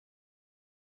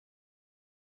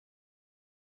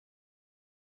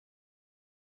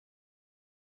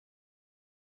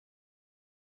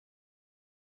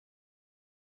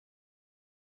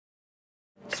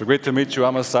So great to meet you.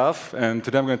 I'm Assaf, and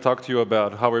today I'm going to talk to you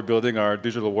about how we're building our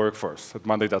digital workforce at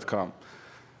Monday.com.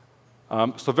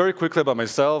 So very quickly about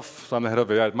myself. So I'm the head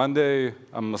of AI at Monday.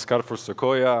 I'm a scout for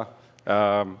Sequoia.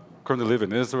 Currently live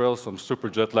in Israel, so I'm super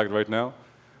jet-lagged right now.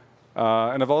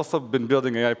 And I've also been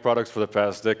building AI products for the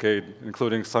past decade,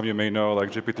 including some you may know, like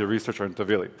GPT Researcher and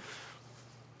Tavili.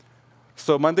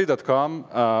 So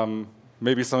Monday.com,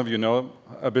 maybe some of you know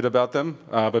a bit about them,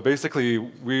 but basically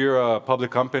we're a public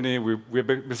company. We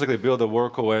basically build a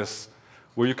work OS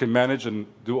where you can manage and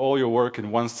do all your work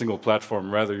in one single platform,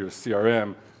 rather your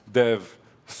CRM, dev,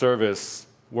 service,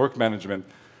 work management.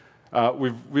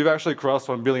 We've actually crossed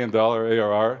 $1 billion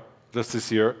ARR just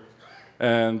this year.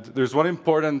 And there's one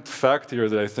important fact here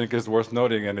that I think is worth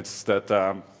noting, and it's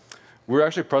that we're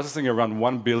actually processing around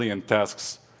 1 billion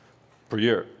tasks per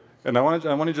year. And I want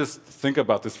to just think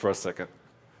about this for a second.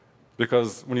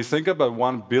 Because when you think about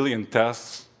 1 billion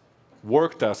tasks,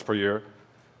 work tasks per year,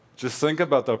 just think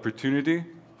about the opportunity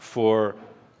for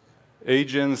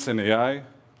agents and AI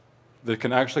that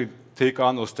can actually take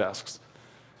on those tasks.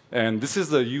 And this is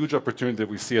the huge opportunity that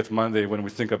we see at Monday when we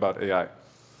think about AI.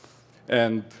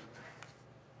 And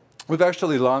we've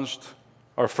actually launched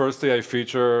our first AI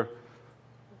feature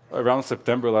around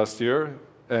September last year,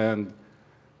 and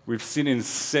we've seen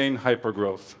insane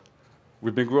hypergrowth.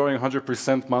 We've been growing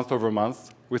 100% month over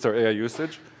month with our AI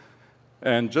usage.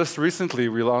 And just recently,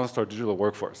 we launched our digital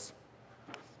workforce.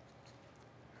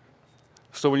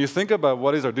 So when you think about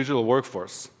what is our digital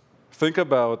workforce, think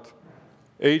about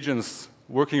agents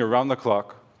working around the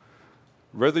clock.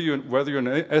 Whether you're an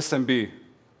SMB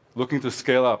looking to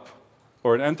scale up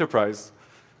or an enterprise,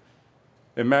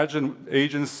 imagine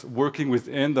agents working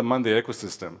within the Monday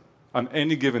ecosystem on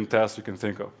any given task you can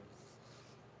think of.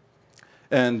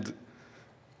 And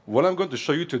what I'm going to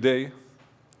show you today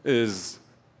is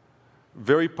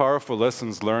very powerful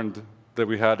lessons learned that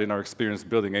we had in our experience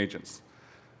building agents.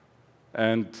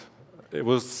 And it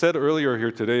was said earlier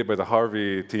here today by the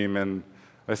Harvey team, and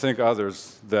I think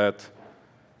others, that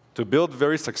to build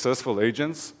very successful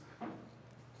agents,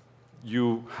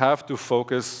 you have to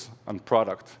focus on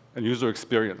product and user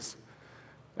experience.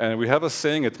 And we have a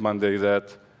saying at Monday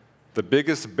that the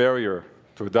biggest barrier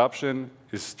to adoption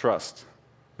is trust.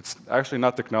 It's actually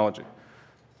not technology.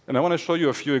 And I want to show you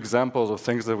a few examples of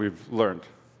things that we've learned.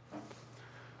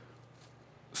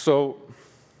 So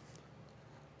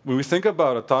when we think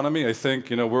about autonomy, I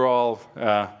think we're all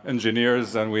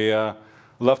engineers, and we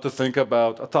love to think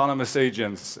about autonomous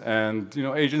agents and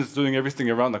agents doing everything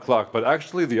around the clock. But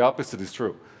actually, the opposite is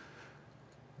true.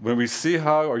 When we see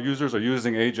how our users are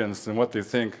using agents and what they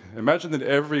think, imagine that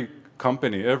every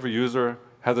company, every user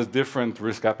has a different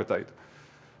risk appetite.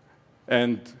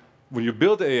 And when you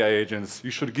build AI agents,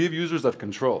 you should give users that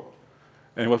control.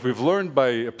 And what we've learned by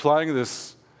applying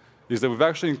this is that we've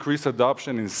actually increased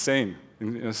adoption in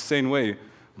an insane way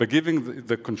by giving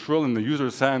the control in the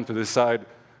user's hand to decide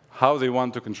how they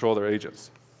want to control their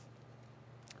agents.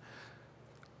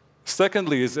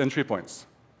 Secondly is entry points.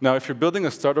 Now, if you're building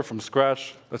a startup from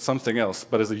scratch, that's something else.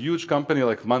 But as a huge company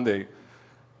like Monday,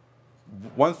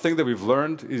 one thing that we've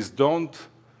learned is don't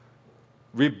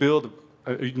rebuild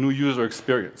a new user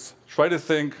experience. Try to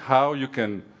think how you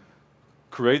can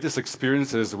create these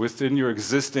experiences within your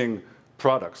existing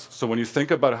products. So when you think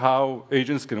about how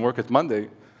agents can work at Monday,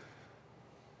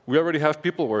 we already have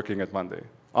people working at Monday,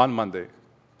 on Monday.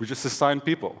 We just assign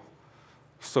people.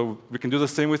 So we can do the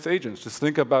same with agents. Just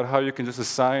think about how you can just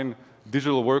assign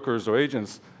digital workers or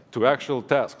agents to actual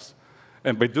tasks.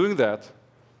 And by doing that,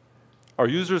 our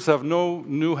users have no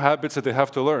new habits that they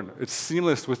have to learn. It's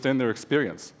seamless within their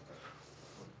experience.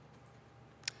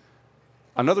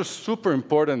 Another super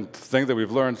important thing that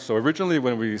we've learned, so originally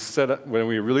when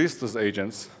we released those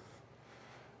agents,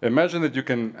 imagine that you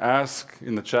can ask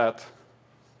in the chat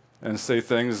and say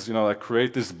things like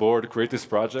create this board, create this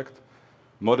project,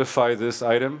 modify this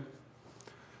item.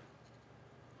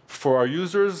 For our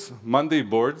users, Monday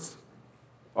boards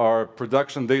are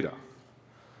production data.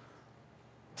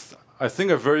 I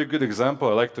think a very good example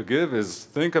I like to give is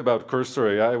think about Cursor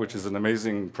AI, which is an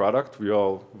amazing product. We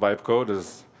all vibe code,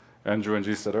 as Andrew and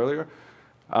G said earlier.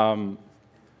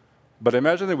 But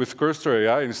imagine that with Cursor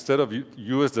AI, instead of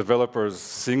you as developers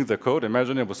seeing the code,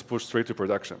 imagine it was pushed straight to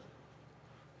production.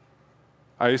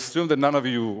 I assume that none of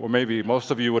you, or maybe most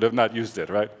of you, would have not used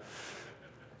it, right?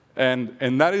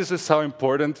 And that is just how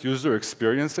important user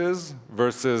experience is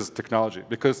versus technology.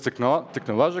 Because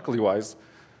technologically wise,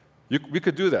 we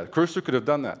could do that. Cursor could have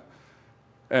done that.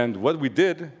 And what we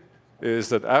did is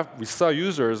that we saw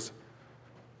users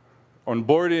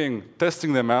onboarding,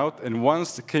 testing them out, and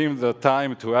once it came the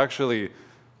time to actually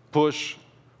push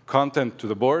content to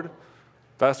the board,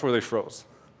 That's where they froze.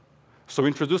 So we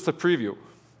introduced a preview.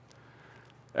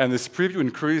 And this preview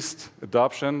increased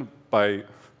adoption by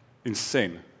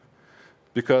insane.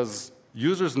 Because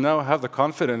users now have the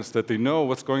confidence that they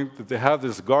know that they have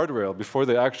this guardrail before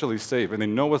they actually save, and they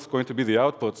know what's going to be the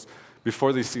outputs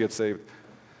before they see it saved.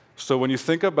 So when you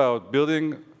think about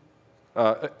building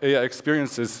AI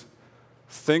experiences,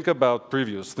 think about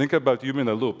previews, think about human in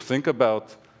the loop, think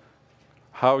about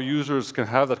how users can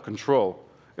have that control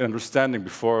and understanding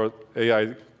before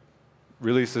AI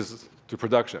releases to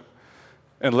production.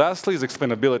 And lastly is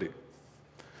explainability.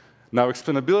 Now,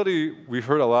 explainability, we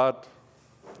heard a lot.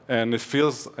 And it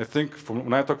feels, I think, from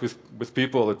when I talk with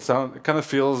people, it kind of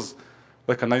feels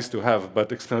like a nice to have. But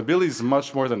explainability is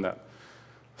much more than that.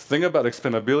 Think about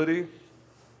explainability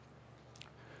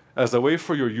as a way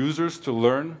for your users to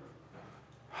learn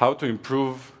how to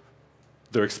improve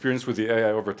their experience with the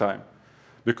AI over time.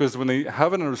 Because when they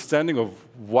have an understanding of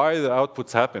why the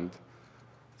outputs happened,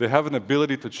 they have an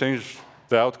ability to change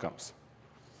the outcomes.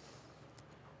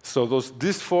 So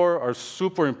these four are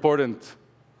super important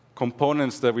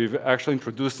components that we've actually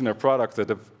introduced in our product that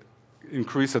have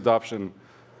increased adoption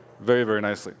very, very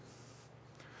nicely.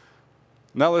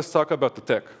 Now let's talk about the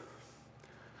tech.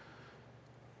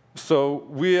 So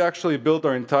we actually built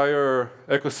our entire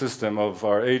ecosystem of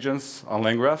our agents on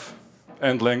LangGraph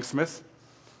and LangSmith.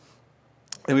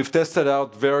 And we've tested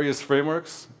out various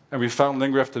frameworks, and we found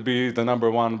LangGraph to be the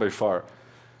 #1 by far.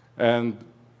 And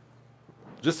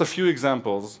just a few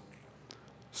examples.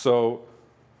 So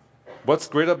what's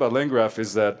great about LangGraph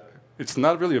is that it's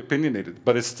not really opinionated,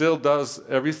 but it still does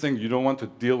everything you don't want to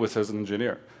deal with as an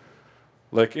engineer,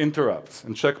 like interrupts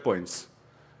and checkpoints,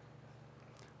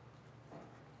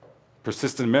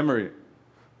 persistent memory,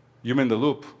 human in the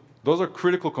loop. Those are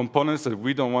critical components that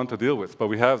we don't want to deal with, but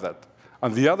we have that.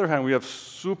 On the other hand, we have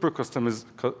super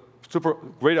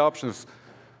great options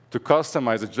to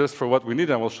customize it just for what we need,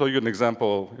 and we'll show you an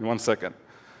example in 1 second.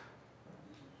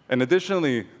 And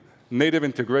additionally, native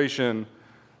integration,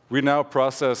 we now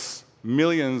process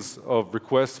millions of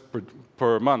requests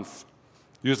per month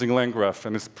using LangGraph,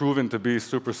 and it's proven to be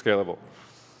super scalable.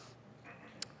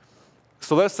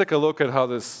 So let's take a look at how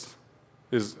this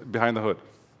is behind the hood.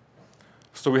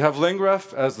 So we have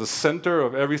LangGraph as the center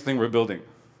of everything we're building.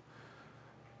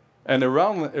 And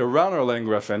around our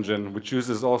LangGraph engine, which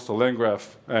uses also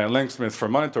LangGraph and LangSmith for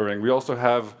monitoring, we also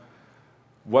have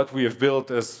what we have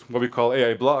built as what we call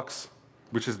AI blocks,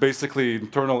 which is basically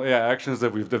internal AI actions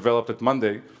that we've developed at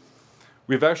Monday.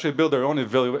 We've actually built our own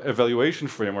evaluation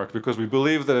framework because we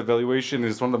believe that evaluation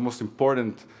is one of the most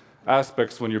important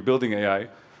aspects when you're building AI.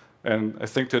 And I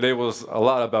think today was a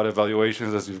lot about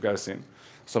evaluations, as you've guys seen.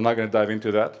 So I'm not going to dive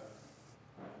into that.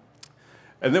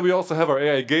 And then we also have our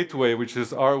AI gateway, which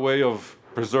is our way of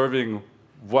preserving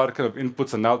what kind of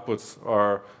inputs and outputs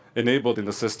are enabled in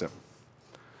the system.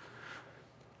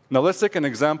 Now let's take an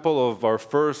example of our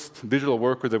first digital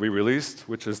worker that we released,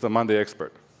 which is the Monday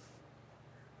Expert.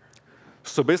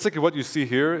 So basically what you see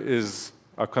here is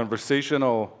a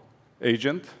conversational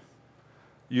agent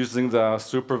using the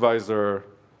supervisor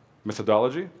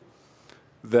methodology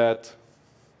that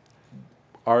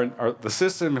the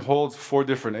system holds 4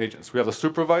 different agents. We have a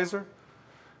supervisor,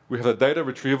 we have a data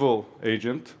retrieval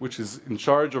agent, which is in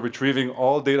charge of retrieving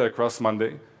all data across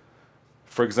Monday.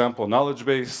 For example, knowledge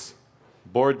base,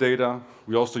 board data.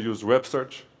 We also use web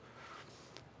search.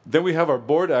 Then we have our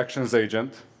board actions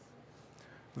agent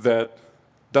that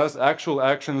does actual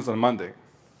actions on Monday.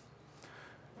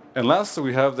 And lastly,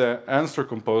 we have the answer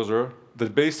composer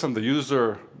that, based on the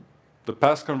user, the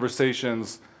past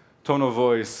conversations, tone of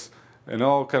voice, and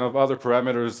all kind of other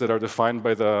parameters that are defined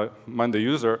by the Monday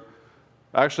user,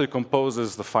 actually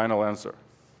composes the final answer.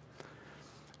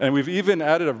 And we've even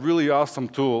added a really awesome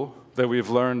tool that we've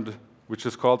learned, which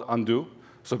is called undo.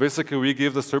 So basically, we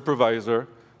give the supervisor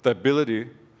the ability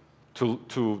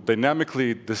to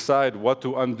dynamically decide what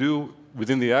to undo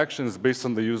within the actions based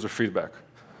on the user feedback,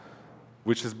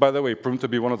 which is, by the way, proven to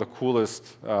be one of the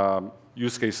coolest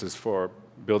use cases for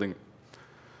building.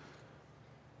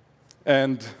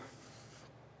 And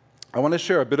I want to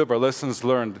share a bit of our lessons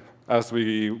learned as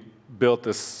we built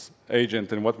this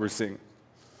agent and what we're seeing.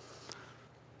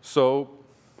 So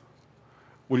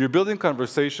when you're building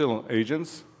conversational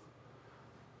agents,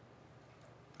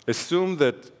 assume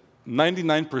that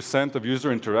 99% of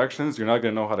user interactions you're not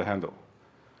going to know how to handle.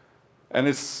 And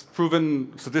it's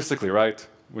proven statistically, right?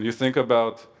 When you think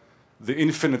about the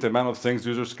infinite amount of things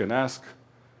users can ask,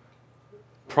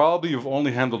 probably you've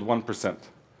only handled 1%.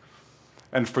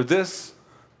 And for this,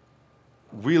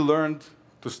 we learned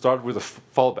to start with a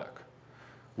fallback.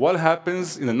 What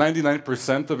happens in the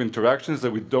 99% of interactions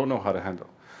that we don't know how to handle?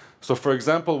 So for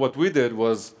example, what we did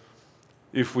was,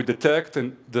 if we detect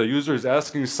and the user is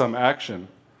asking some action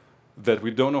that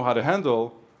we don't know how to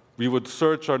handle, we would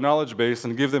search our knowledge base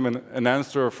and give them an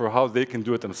answer for how they can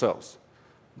do it themselves.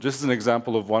 Just as an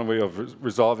example of one way of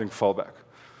resolving fallback.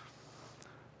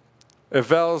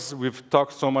 Evals, we've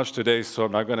talked so much today, so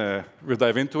I'm not going to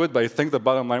dive into it, but I think the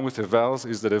bottom line with evals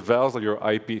is that evals are your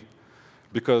IP.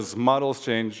 Because models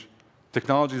change,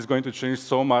 technology is going to change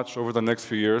so much over the next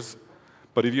few years,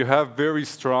 but if you have very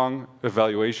strong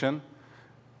evaluation,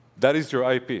 that is your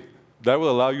IP. That will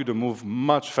allow you to move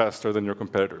much faster than your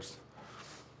competitors.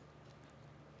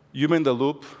 Human in the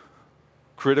loop,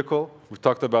 critical. We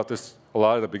talked about this a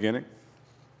lot at the beginning.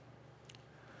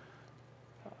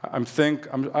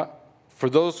 For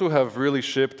those who have really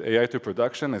shipped AI to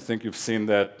production, I think you've seen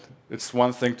that it's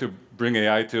one thing to bring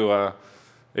AI to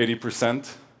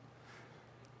 80%,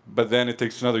 but then it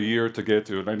takes another year to get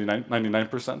to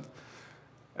 99%.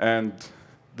 And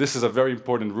this is a very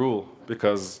important rule,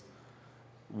 because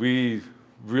we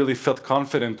really felt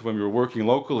confident when we were working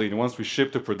locally, and once we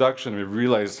shipped to production, we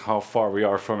realized how far we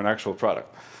are from an actual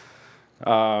product.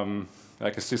 I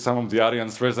can see some of the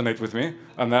audience resonate with me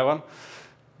on that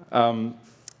one.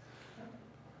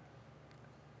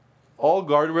 All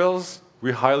guardrails,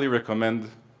 we highly recommend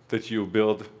that you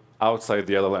build outside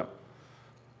the LLM,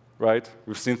 right?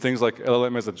 We've seen things like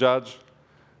LLM as a judge.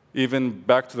 Even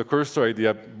back to the cursor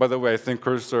idea, by the way, I think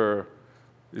cursor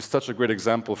is such a great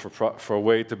example for a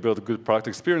way to build a good product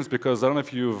experience, because I don't know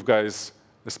if you guys,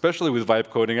 especially with vibe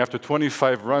coding, after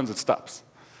 25 runs, it stops,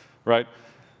 right?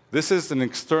 This is an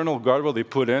external guardrail they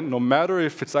put in. No matter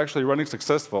if it's actually running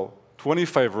successful,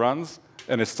 25 runs,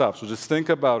 and it stops. So just think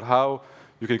about how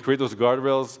you can create those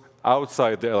guardrails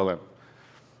outside the LLM.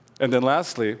 And then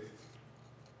lastly,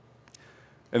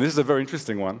 and this is a very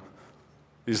interesting one,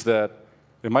 is that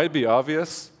it might be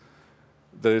obvious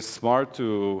that it's smart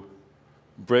to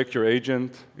break your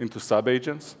agent into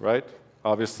sub-agents, right?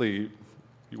 Obviously,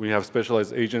 when you have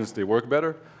specialized agents, they work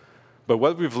better. But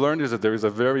what we've learned is that there is a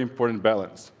very important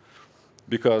balance.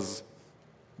 Because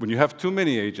when you have too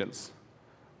many agents,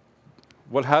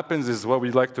 what happens is what we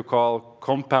like to call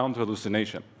compound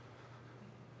hallucination.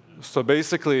 So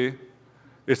basically,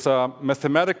 it's a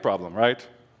mathematic problem, right?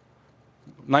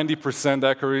 90%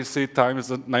 accuracy times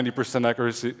the 90%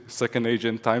 accuracy second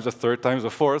agent times a third times a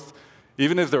fourth.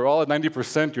 Even if they're all at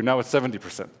 90%, you're now at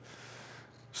 70%.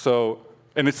 So,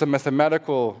 and it's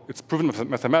it's proven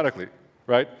mathematically,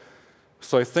 right?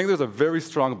 So I think there's a very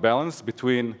strong balance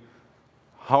between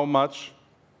how much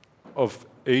of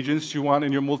agents you want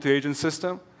in your multi-agent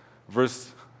system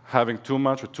versus having too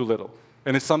much or too little.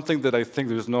 And it's something that I think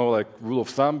there's no rule of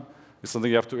thumb. It's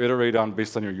something you have to iterate on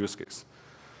based on your use case.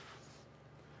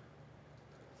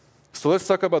 So let's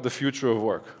talk about the future of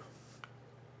work.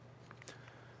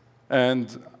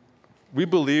 And we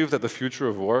believe that the future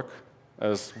of work,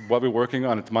 as what we're working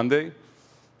on at Monday,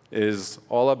 is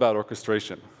all about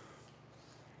orchestration.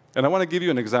 And I want to give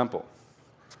you an example.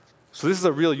 So this is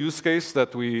a real use case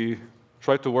that we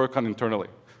tried to work on internally.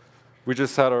 We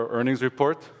just had our earnings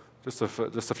report just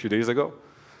a few days ago.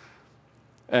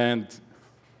 And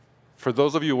for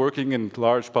those of you working in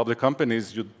large public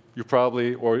companies, you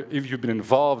probably, or if you've been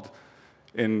involved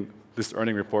in these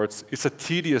earning reports, it's a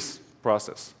tedious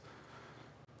process.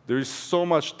 There is so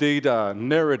much data,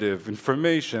 narrative,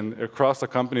 information across the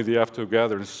company that you have to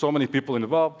gather, and so many people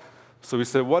involved. So we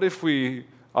said, what if we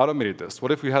automated this?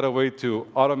 What if we had a way to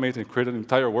automate and create an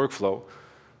entire workflow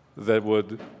that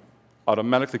would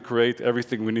automatically create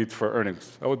everything we need for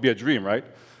earnings? That would be a dream, right?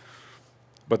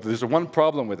 But there's one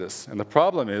problem with this, and the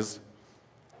problem is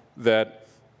that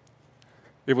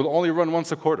it will only run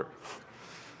once a quarter.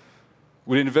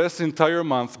 We'd invest an entire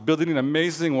month building an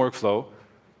amazing workflow,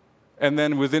 and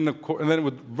then we'd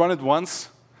run it once,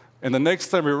 and the next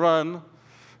time we run,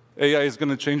 AI is going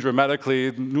to change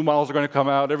dramatically, new models are going to come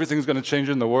out, everything's going to change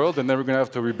in the world, and then we're going to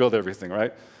have to rebuild everything,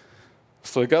 right?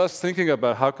 So it got us thinking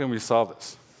about how can we solve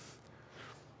this.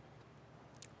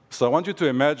 So I want you to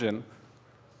imagine,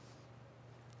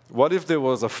 what if there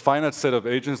was a finite set of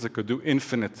agents that could do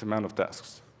infinite amount of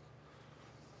tasks?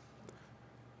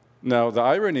 Now, the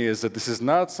irony is that this is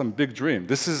not some big dream.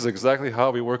 This is exactly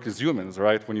how we work as humans,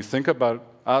 right? When you think about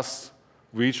us,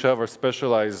 we each have our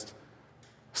specialized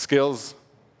skills.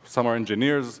 Some are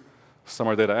engineers, some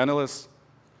are data analysts.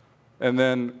 And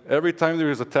then every time there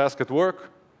is a task at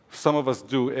work, some of us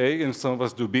do A and some of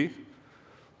us do B.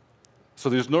 So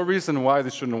there's no reason why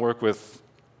this shouldn't work with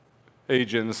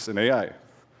agents and AI.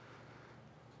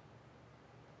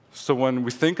 So when we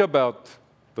think about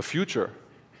the future,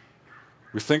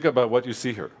 we think about what you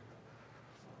see here.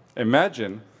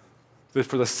 Imagine that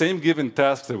for the same given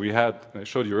task that we had, and I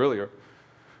showed you earlier,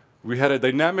 we had a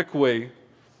dynamic way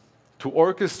to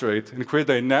orchestrate and create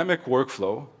a dynamic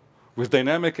workflow with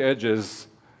dynamic edges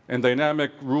and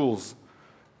dynamic rules,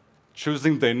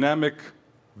 choosing dynamic,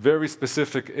 very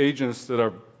specific agents that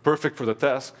are perfect for the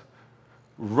task,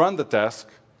 run the task,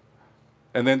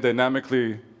 and then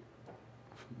dynamically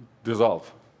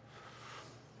dissolve.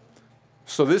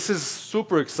 So this is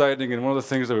super exciting and one of the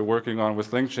things that we're working on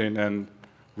with LangChain, and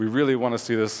we really want to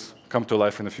see this come to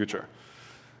life in the future.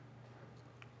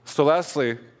 So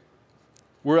lastly,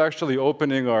 we're actually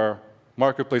opening our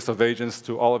marketplace of agents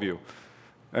to all of you.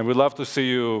 And we'd love to see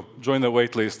you join the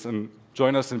waitlist and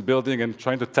join us in building and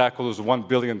trying to tackle those 1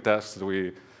 billion tasks that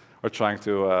we are trying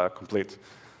to complete.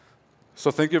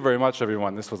 So thank you very much,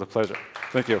 everyone. This was a pleasure.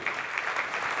 Thank you.